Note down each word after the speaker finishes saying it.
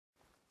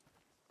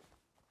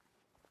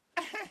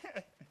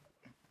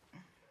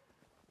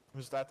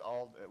Who's that?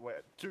 All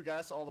two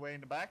guys all the way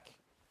in the back.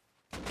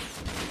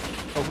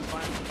 Oh,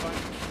 fine.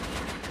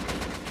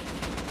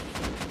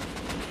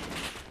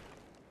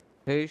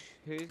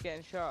 Who's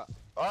getting shot?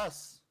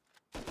 Us.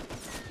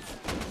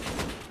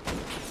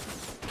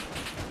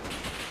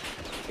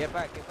 Get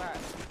back, get back.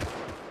 I'm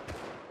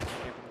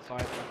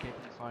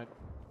keeping the side.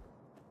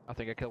 I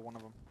think I killed one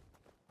of them.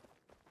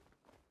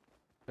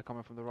 They're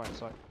coming from the right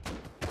side.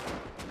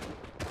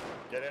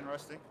 Get in,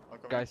 Rusty. I'll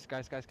come Guys, I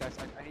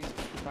need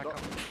to back Go. up.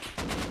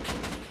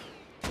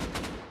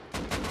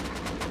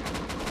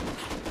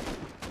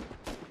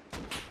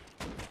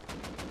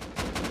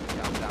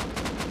 Yeah, I'm down.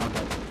 I'm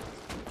dead.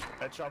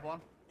 in. Headshot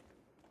one.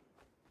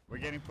 We're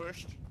getting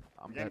pushed.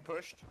 I'm We're getting dead.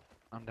 pushed.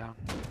 I'm down.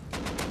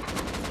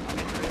 I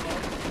need to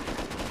reload.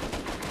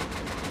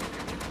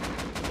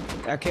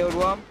 I killed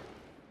one.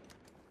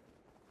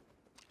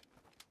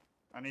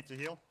 I need to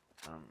heal.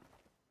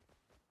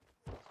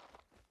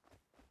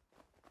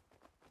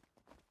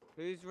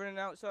 Who's running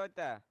outside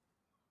there?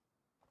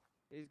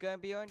 Who's going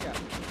behind you?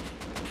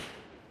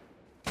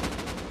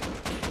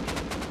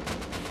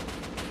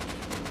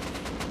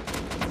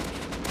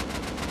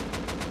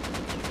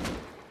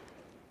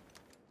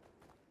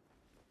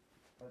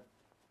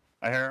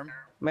 I hear him.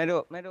 Med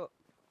up, med up.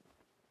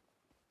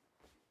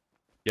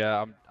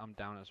 Yeah, I'm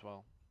down as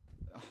well.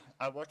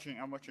 I'm watching.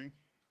 I'm watching.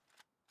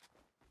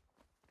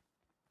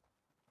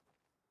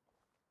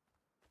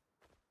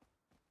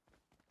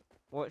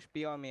 Watch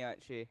behind me,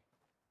 actually.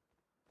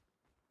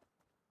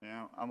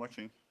 Yeah, I'm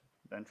watching.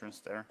 The entrance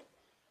there.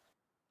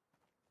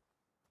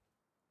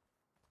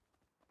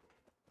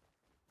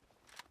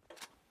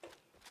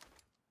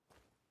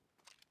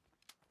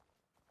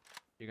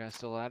 You guys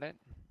still at it?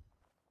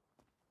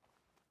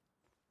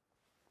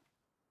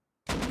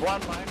 One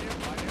behind you.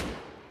 Behind you.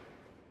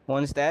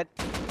 One's dead.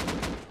 Kill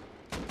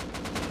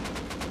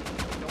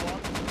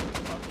one.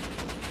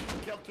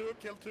 Kill two.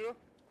 Kill two.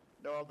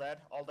 They're all dead.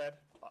 All dead.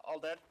 All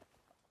dead.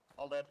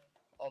 All dead.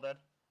 All dead.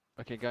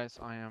 Okay, guys,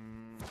 I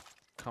am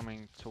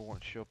coming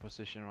towards your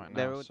position right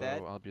They're now, all so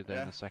dead? I'll be there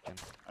in Yeah. a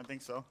second. I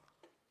think so.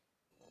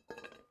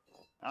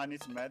 I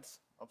need some meds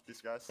of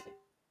these guys.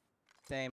 Same.